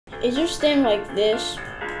is your stand like this?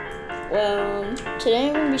 Well, today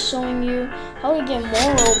I'm going to be showing you how to get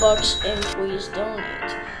more Robux and please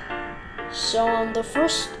donate. So the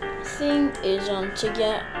first thing is to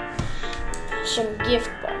get some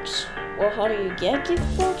gift bucks. Well, how do you get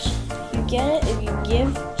gift bucks? You get it if you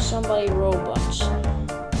give somebody Robux.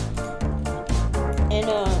 And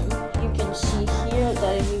you can see here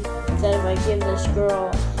that if I give this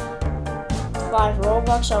girl 5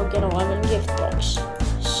 Robux, I'll get 11 gift bucks.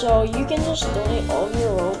 So you can just donate all of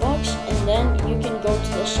your Robux, and then you can go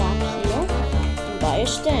to the shop here and buy a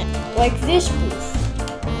stand, like this booth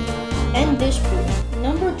and this booth.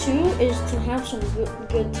 Number 2 is to have some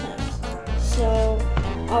good text. So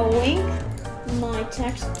I'll link my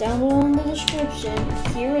text down below in the description.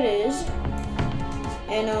 Here it is,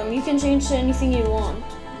 and you can change to anything you want.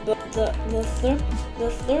 But the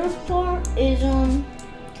third part is an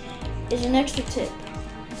extra tip.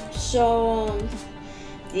 So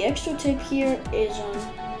the extra tip here is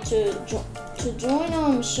to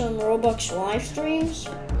join some Robux live streams,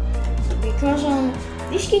 because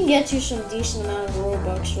these can get you some decent amount of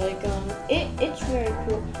Robux. Like it's very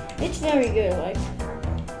cool. It's very good. Like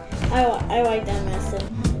I like that method.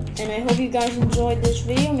 And I hope you guys enjoyed this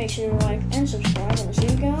video. Make sure to like and subscribe.